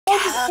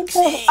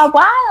Galaxy, a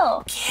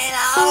while. get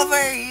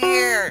over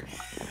here.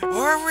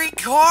 We're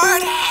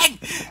recording.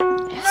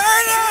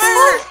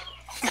 Murder.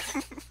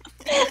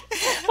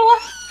 Well,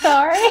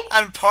 sorry.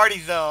 On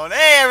Partyzone.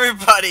 Hey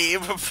everybody,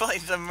 we're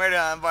playing some murder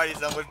on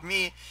Partyzone with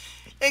me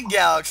and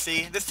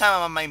Galaxy. This time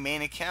I'm on my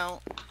main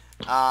account.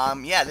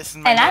 Yeah, this is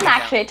my And main I'm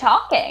account. actually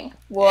talking.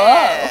 Whoa.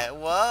 Yeah,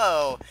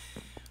 whoa.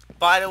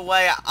 By the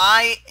way,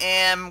 I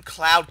am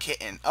Cloud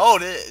Kitten. Oh,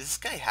 is this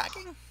guy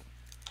hacking?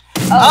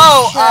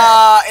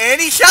 Oh, and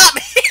he shot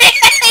me!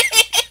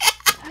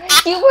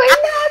 You were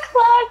not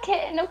Cloud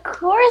Kitten. Of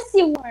course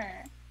you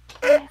weren't.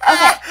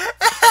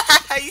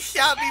 Okay. He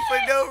shot me for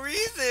no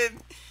reason.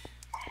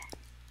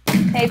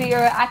 Maybe you're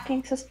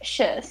acting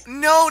suspicious.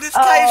 No, this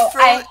guy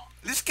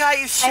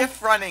is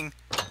shift running.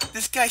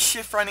 This guy's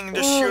shift running and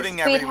just shooting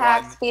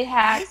everyone. Speed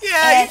hacks.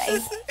 Yeah,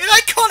 and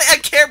I caught it on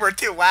camera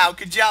too. Wow,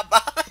 good job,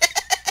 Bob.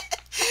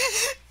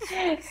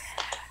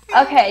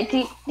 Okay,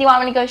 do you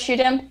want me to go shoot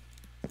him?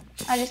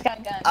 I just got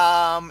a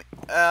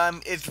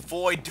gun. It's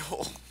Void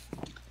Duel.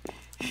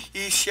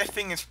 He's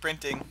shifting and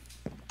sprinting.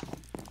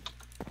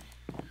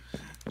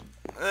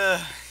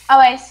 Ugh. Oh,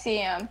 I see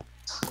him.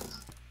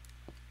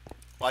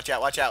 Watch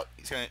out, watch out.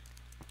 He's gonna...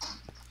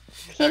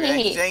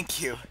 Okay,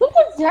 thank you. He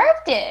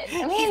deserved it.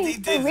 I mean, he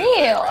for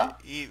real.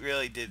 He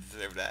really did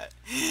deserve that.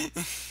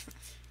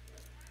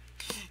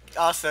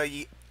 Also,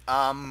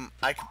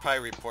 I could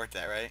probably report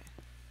that, right?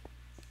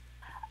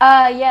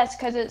 Yes,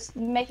 because it's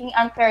making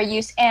unfair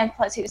use, and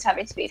plus he was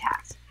having speed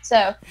hacks.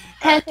 So,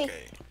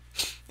 technically,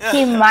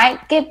 he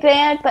might get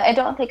banned, but I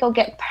don't think he'll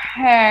get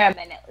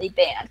permanently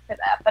banned for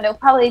that. But it'll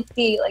probably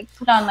be, like,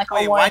 put on, like, a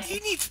Wait, warning. why do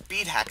you need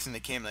speed hacks in the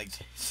game like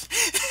this?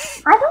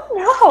 I don't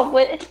know.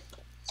 What...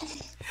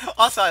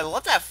 Also, I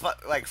love that,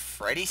 like,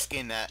 Freddy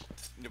skin that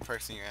the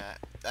person you're at.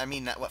 I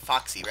mean, what,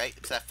 Foxy, right?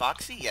 Is that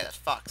Foxy? Yeah, that's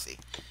Foxy.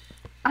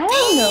 I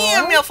don't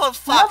know. Damn,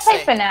 Foxy. I don't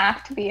play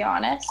FNAF, to be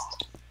honest.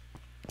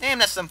 Damn,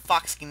 that's some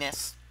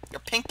foxiness. You're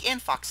pink and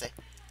foxy.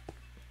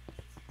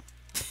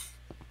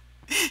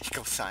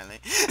 Go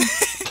silent.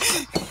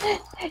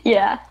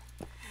 Yeah.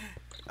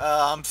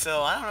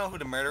 So I don't know who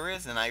the murderer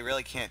is, and I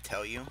really can't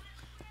tell you.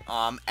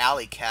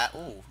 Alley Cat.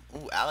 Ooh,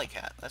 Alley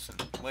Cat. Listen,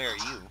 where are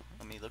you?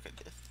 Let me look at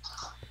this.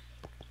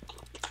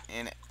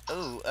 And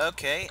ooh,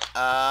 okay.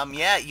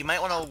 Yeah, you might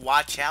want to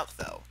watch out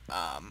though.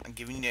 I'm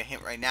giving you a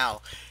hint right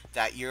now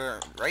that you're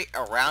right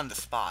around the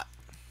spot.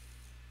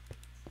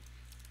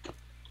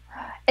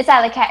 It's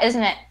Alley Cat,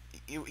 isn't it?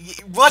 You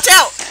watch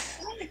out!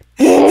 I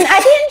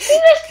didn't see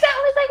this. That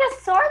was like a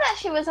sword that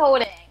she was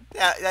holding.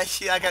 Yeah,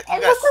 you got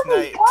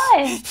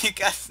sniped. You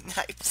got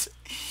sniped.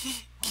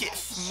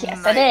 Yes,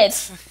 I did.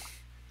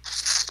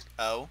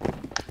 Oh,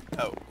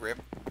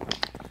 rip.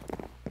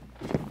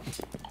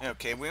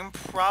 Okay, we can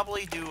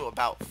probably do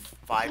about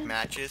 5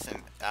 matches,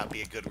 and that'll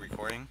be a good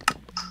recording.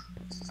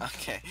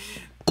 Okay.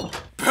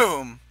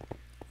 Boom.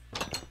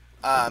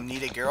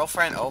 Need a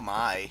girlfriend? Oh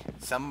my.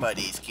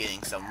 Somebody's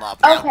getting some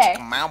love. Okay.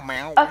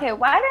 Meow. Okay,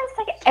 why does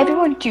like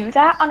everyone do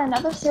that on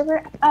another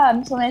server?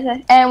 Someone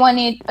says everyone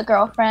needs a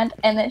girlfriend,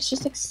 and it's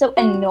just like so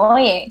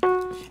annoying.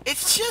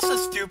 It's just a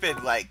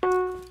stupid like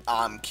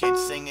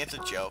kids thing. It's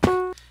a joke.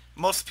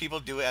 Most people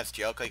do it as a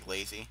joke, like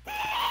lazy.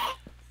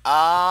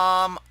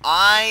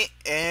 I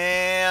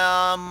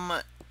am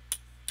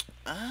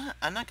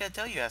I'm not gonna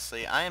tell you,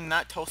 Ashley. I am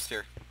not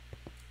Toaster.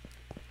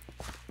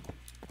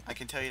 I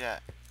can tell you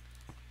that.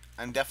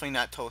 I'm definitely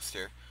not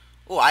Toaster.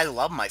 Oh, I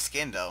love my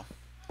skin, though.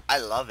 I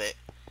love it.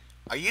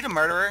 Are you the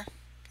murderer?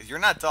 Because you're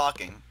not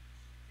talking.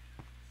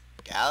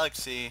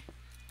 Galaxy.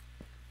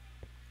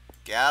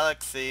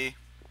 Galaxy.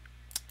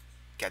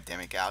 God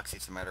damn it,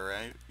 Galaxy's the murderer,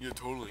 right? Yeah,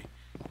 totally.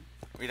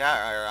 Wait,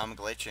 I'm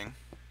glitching.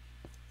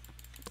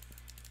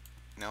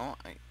 No,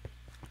 I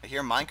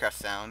hear Minecraft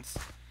sounds.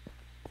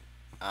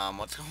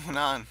 What's going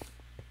on?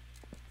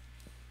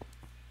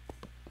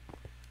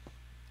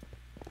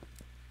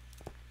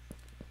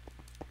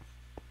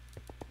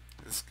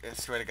 I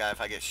swear to God, if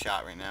I get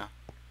shot right now.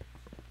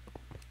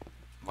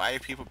 Why are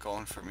people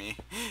going for me?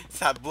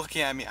 Stop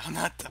looking at me. I'm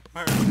not the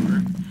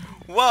murderer.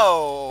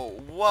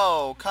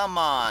 Whoa, come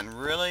on.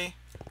 Really?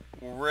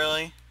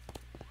 Really?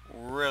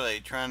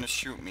 Really? Trying to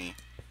shoot me.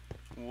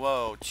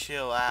 Whoa,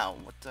 chill out.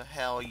 What the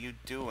hell are you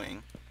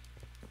doing?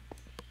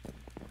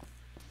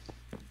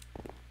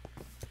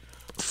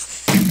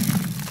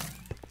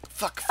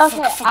 Fuck.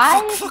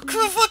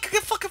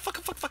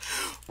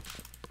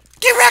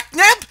 Get wrecked,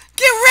 Neb!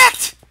 Get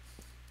wrecked!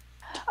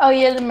 Oh,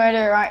 you're the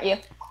murderer, aren't you?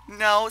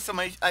 No,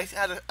 I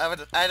had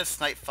a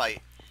snipe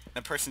fight.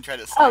 And a person tried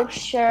to snipe me.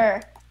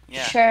 Sure.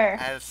 Yeah, sure. I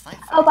had a snipe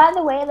fight. Oh, by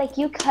the way, like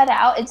you cut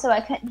out, and so I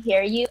couldn't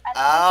hear you.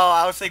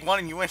 I was like,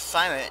 one, you went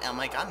silent. And I'm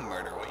like, I'm the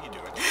murderer. What are you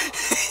doing?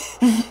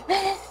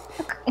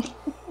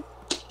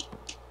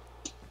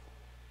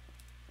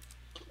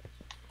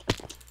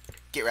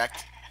 Get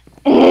wrecked.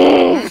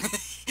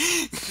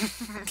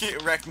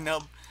 Get wrecked,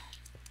 nub.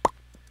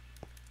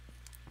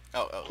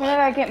 Oh.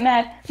 Whenever I get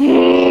mad.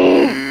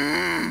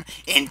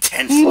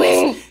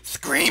 Intensely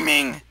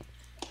screaming.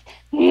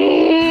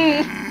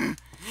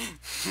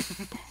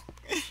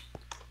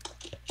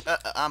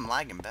 I'm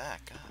lagging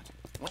back. God.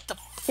 What the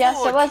fuck? Yeah,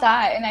 so was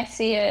I, and I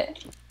see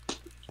it.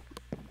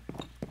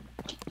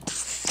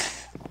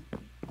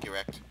 Get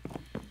wrecked.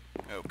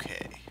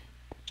 Okay.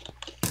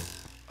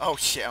 Oh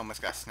shit, I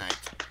almost got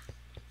sniped.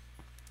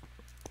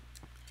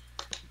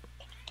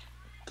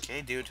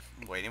 Okay, dude.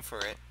 I'm waiting for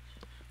it.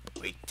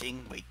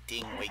 Waiting.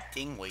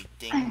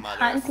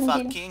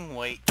 Motherfucking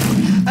wait.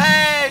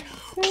 Hey!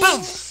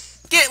 Boom!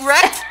 Get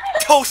wrecked,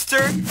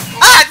 toaster!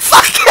 Ah,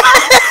 fuck!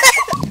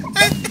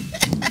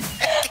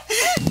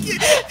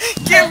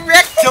 Get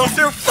wrecked,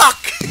 toaster! Fuck!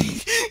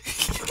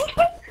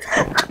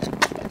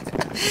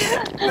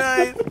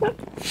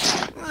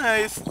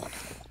 Nice.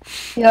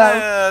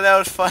 Yeah. That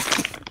was fun.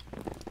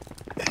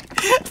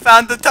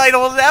 Found the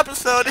title of the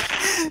episode.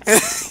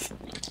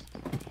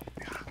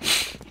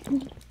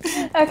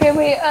 Okay,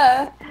 wait,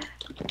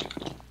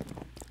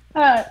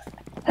 I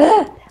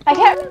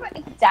can't remember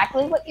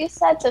exactly what you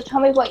said, so tell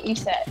me what you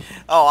said.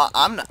 Oh,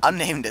 I'm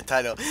naming the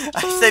title.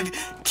 I said,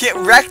 get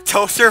wrecked,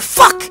 toaster,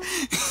 fuck!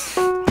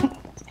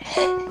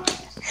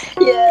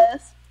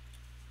 Yes.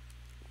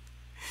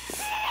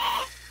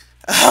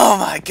 Oh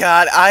my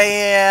god, I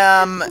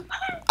am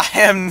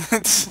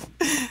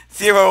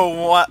 0,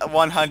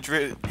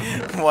 100,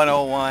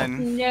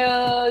 101.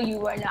 No,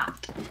 you are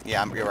not.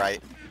 Yeah, you're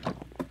right.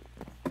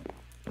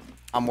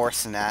 I'm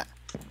worse than that.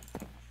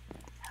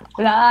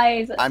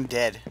 Lies. I'm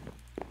dead.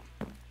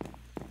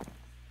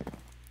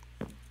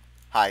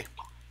 Hi.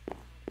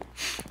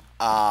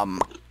 I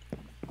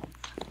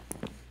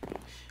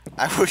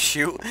will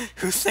shoot.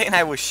 Who's saying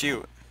I will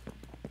shoot?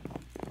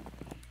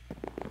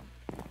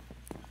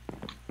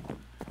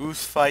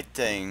 Who's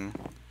fighting?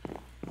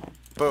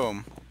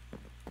 Boom.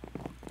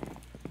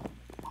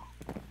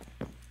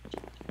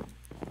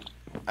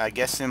 I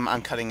guess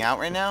I'm cutting out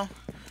right now?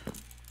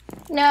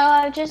 No,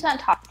 I'm just not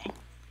talking.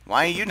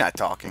 Why are you not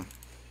talking?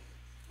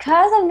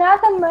 Cause I'm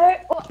not the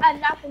murderer.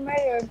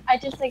 I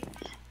just like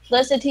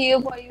listen to you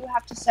what you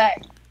have to say.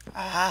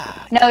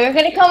 Ah. No, you're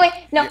gonna kill me.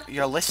 No.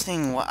 You're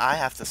listening what I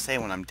have to say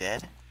when I'm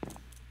dead?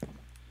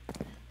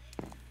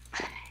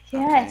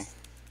 Yes.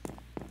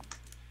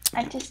 Okay.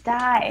 I just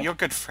died. You're a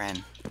good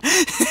friend.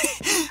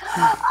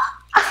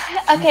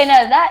 Okay,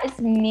 no, that is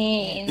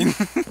mean.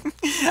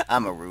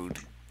 I'm a rude.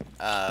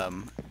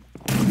 Ouch!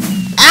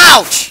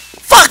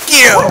 Fuck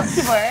you! Of course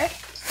you were.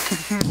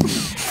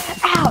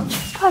 Ouch!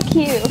 Fuck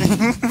you.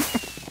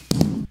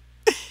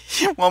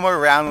 One more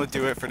round would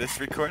do it for this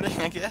recording,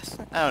 I guess.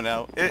 I don't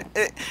know.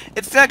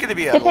 It's not gonna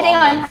be a depending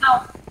long on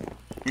one.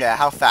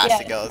 how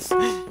fast it goes.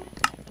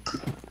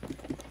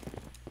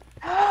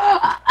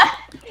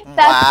 That's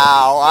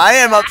wow, I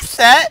am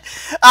upset.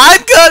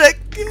 I'm gonna.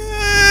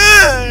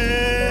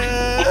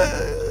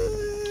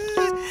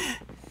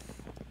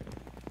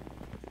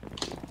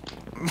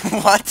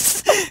 What?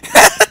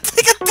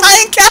 Take a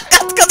dying cat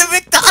that's gonna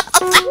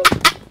McDonald.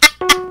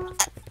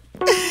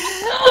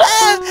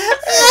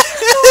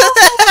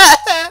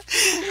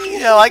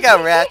 Yo, I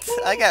got wrecked.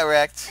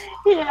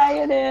 Yeah,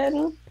 you did.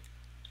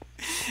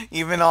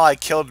 Even though I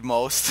killed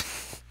most.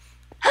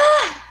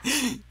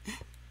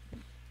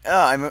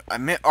 Oh,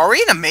 are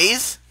we in a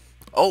maze?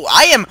 Oh,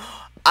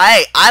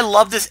 I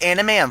love this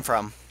anime I'm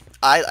from.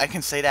 I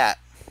can say that.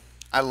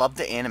 I love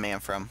the anime I'm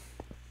from.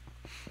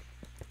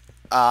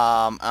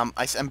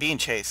 I'm being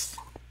chased.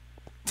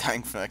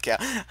 Dying from a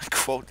cat.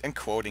 I'm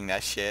quoting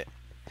that shit.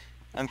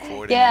 I'm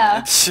quoting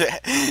that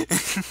shit.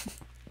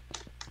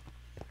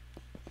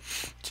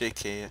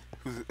 JK.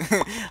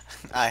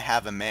 I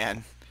have a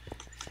man.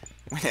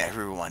 When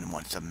everyone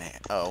wants a man.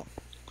 Oh.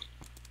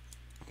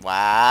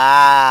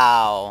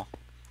 Wow.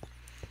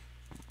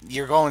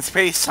 You're going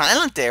pretty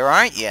silent there,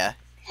 aren't you?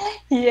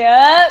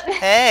 Yep.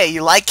 Hey,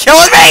 you like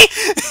killing me?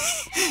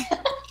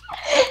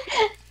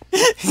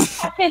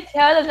 I could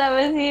tell that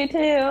was you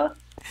too.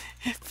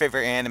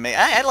 Favorite anime?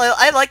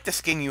 I like the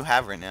skin you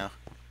have right now.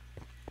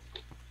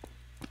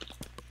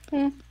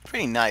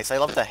 Pretty nice. I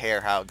love the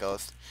hair, how it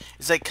goes.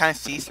 It's like kind of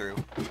see-through.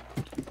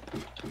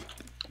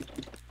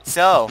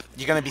 So,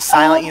 you're gonna be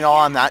silent, you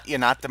know, you're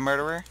not the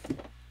murderer?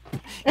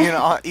 You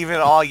know, even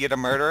though you're the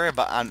murderer,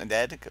 but I'm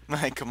dead?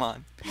 Like, come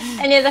on.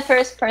 And you're the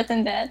first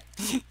person dead.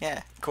 Yeah,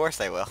 of course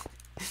I will.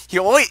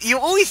 You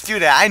always do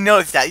that. I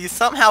noticed that. You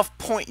somehow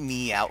point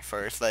me out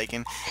first, like,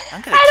 and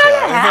I'm gonna kill.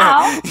 Know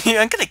how.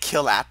 I'm gonna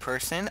kill that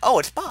person. Oh,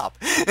 it's Bob.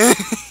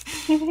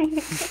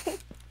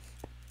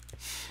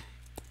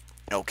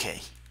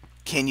 Okay,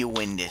 can you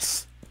win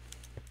this?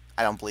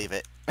 I don't believe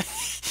it.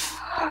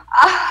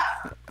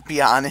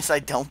 Be honest, I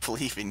don't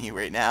believe in you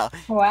right now.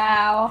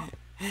 Wow.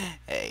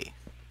 Hey,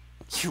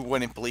 you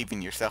wouldn't believe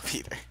in yourself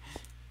either.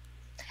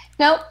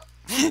 Nope.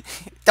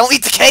 Don't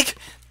eat the cake.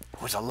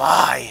 It was a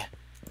lie.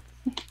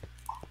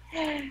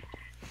 I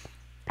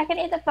can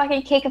eat the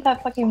fucking cake if I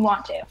fucking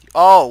want to.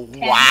 Oh,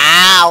 okay.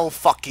 Wow,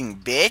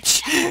 fucking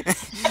bitch.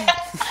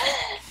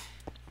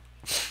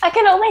 I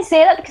can only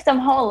say that because I'm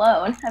home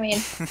alone. I mean...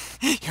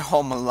 You're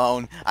home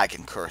alone. I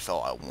can curse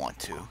all I want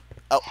to.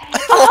 Oh.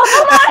 Oh,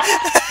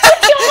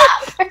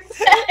 come on!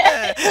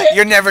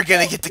 You're never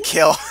gonna get the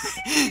kill.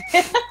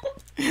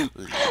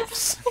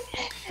 Leaves.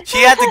 She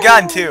had the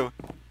gun too.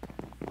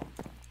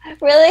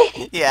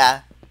 Really?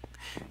 Yeah.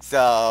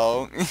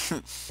 So,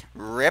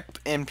 rip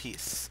in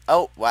peace.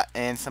 Oh, what?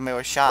 And somebody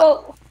was shot.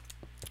 Oh.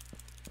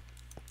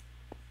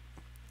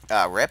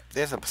 Rip.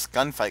 There's a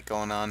gunfight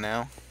going on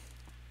now.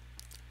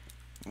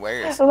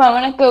 Where is? Oh, I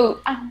wanna go.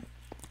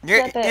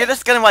 You're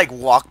just gonna like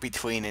walk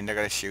between and they're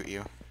gonna shoot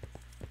you.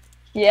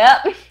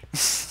 Yep.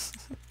 It's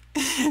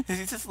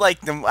just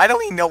like them. I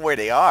don't even know where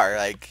they are.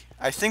 Like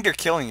I think they're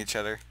killing each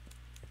other.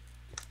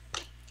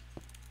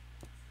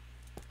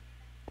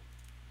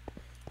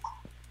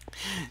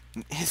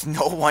 Is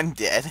no one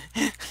dead?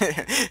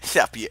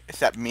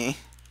 except me.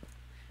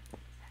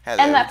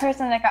 Hello. And that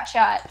person that got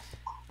shot.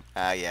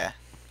 Yeah.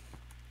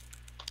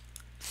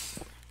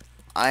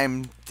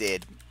 I'm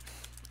dead.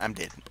 I'm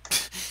dead.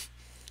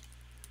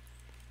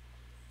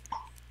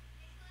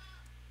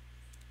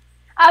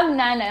 I have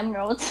 9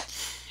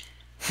 emeralds.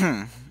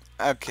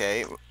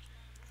 Okay.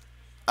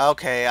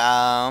 Okay,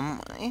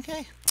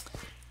 okay.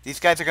 These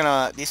guys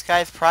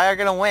probably are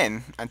gonna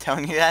win. I'm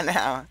telling you that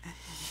now.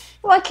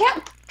 Well, I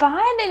can't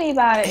find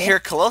anybody. You're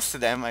close to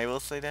them, I will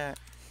say that.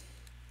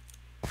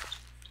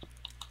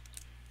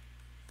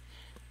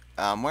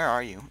 Where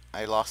are you?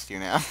 I lost you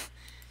now.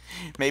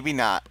 Maybe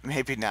not.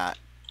 Maybe not.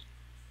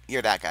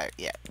 You're that guy.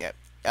 Yeah, yep.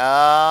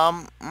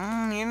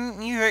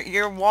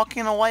 You're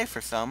walking away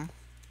for some.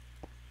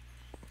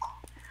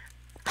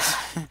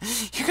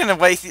 You're gonna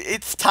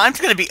waste.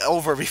 Time's gonna be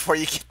over before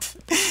you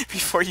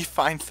before you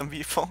find some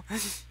people.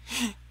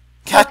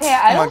 Okay,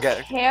 I don't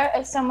care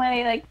if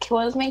somebody like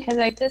kills me because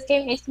like this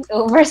game needs to be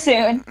over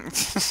soon.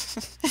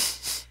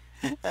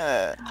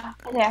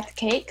 They have the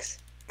cakes.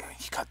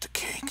 You got the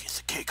cake. Is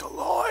the cake a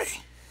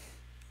lie?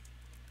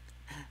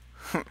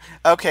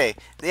 Okay,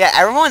 yeah.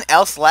 Everyone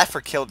else left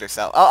or killed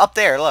herself. Oh, up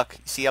there. Look.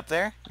 See up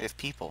there? There's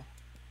people.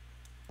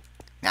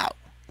 Now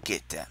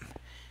get them.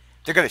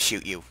 They're gonna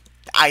shoot you.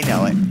 I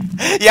know it.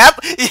 Yep,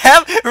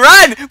 yep.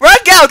 Run, run,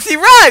 Galaxy,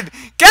 run,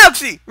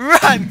 Galaxy,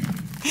 run.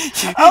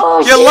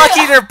 Oh, you're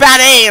lucky they're bad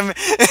aim.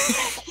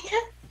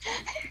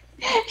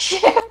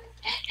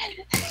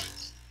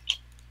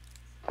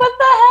 What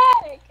the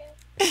heck?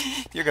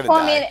 You're gonna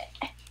die. I mean,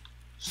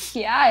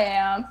 yeah, I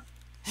am.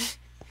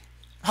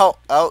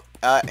 Oh,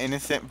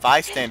 innocent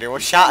bystander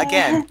was shot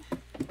again.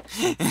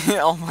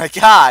 Oh my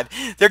God,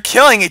 they're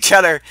killing each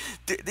other.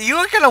 You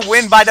are gonna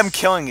win by them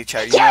killing each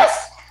other.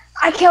 Yes,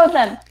 I killed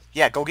them.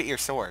 Yeah, go get your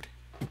sword.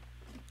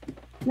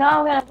 No,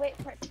 I'm gonna wait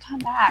for it to come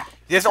back.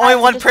 There's only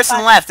one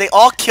person left. They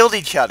all killed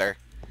each other.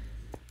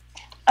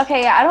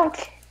 Okay, yeah, I don't.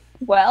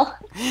 Well.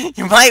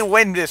 You might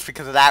win this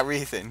because of that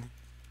reason.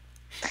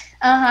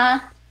 Uh-huh.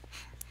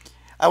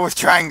 I was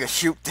trying to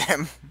shoot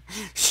them.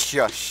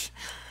 Shush.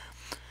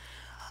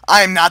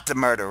 I am not the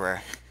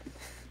murderer.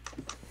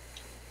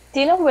 Do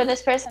you know where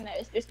this person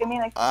is? Just give me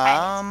like.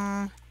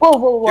 Whoa,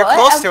 what? You're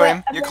close to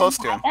him. You're close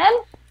to him.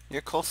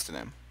 You're close to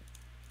him.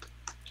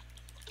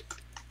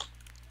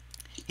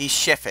 He's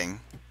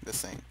shifting the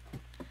thing.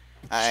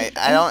 I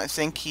don't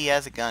think he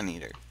has a gun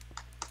either.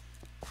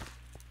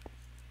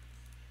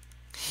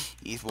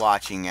 He's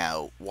watching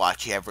out.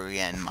 Watch every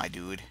end, my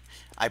dude.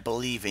 I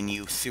believe in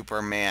you,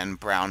 Superman,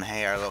 brown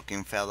hair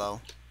looking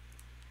fellow.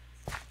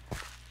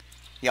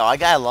 Yo, I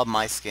gotta love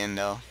my skin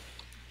though.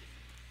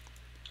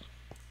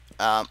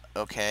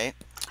 Okay.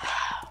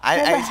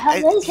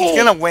 He's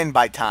gonna win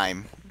by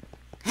time.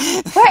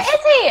 Where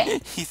is he?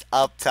 He's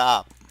up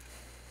top.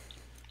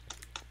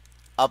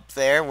 Up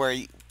there where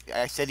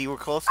I said you were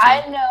close to.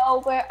 I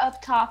know where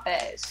up top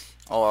is.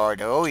 Or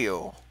do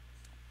you?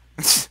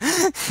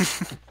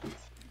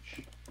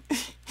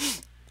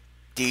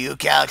 Do you,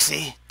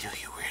 Galaxy? Do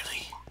you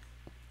really?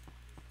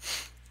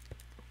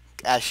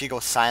 As she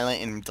goes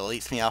silent and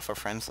deletes me off her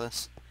friends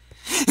list.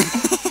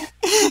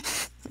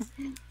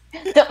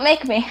 Don't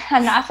make me.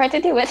 I'm not afraid to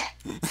do it.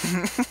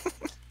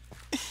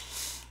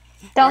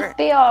 Don't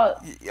be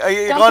all.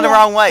 You're going the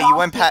wrong way. You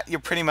went past. You're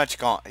pretty much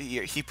gone.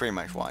 He pretty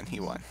much won. He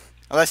won.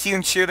 Unless you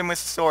can shoot him with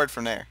a sword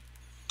from there.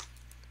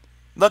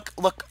 Look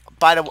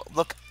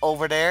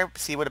over there.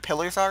 See where the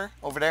pillars are?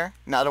 Over there?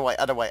 No, other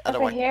way.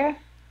 Over here?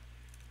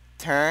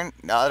 Turn.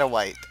 The other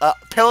way.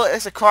 Pillar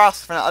is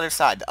across from the other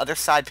side. The other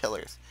side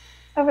pillars.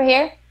 Over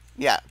here?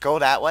 Yeah, go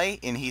that way,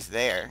 and he's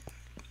there.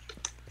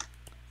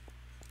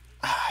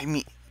 I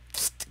mean,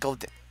 just go.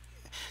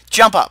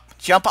 Jump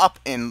up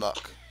and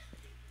look.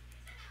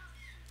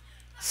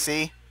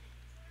 See?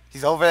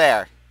 He's over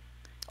there.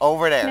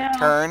 Over there.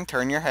 No.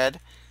 Turn your head.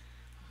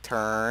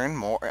 Turn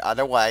more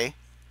other way.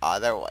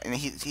 And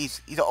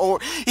he's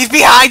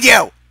behind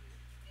you.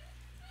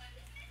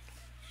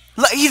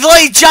 He's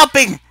literally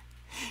jumping.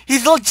 I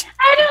don't.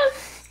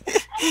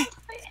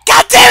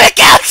 God damn it,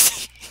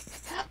 Galaxy!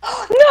 No,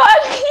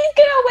 he's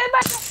gonna win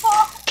by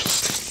default.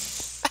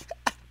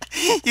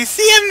 You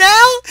see him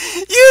now?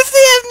 You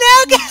see him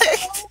now,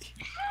 Galaxy?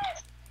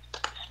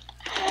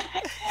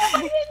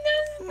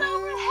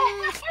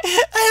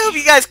 I hope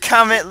you guys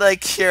comment,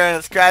 like, share,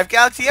 and subscribe.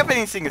 Galaxy, you have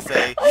anything to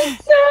say? I'm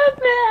so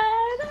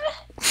bad.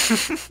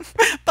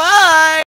 Bye!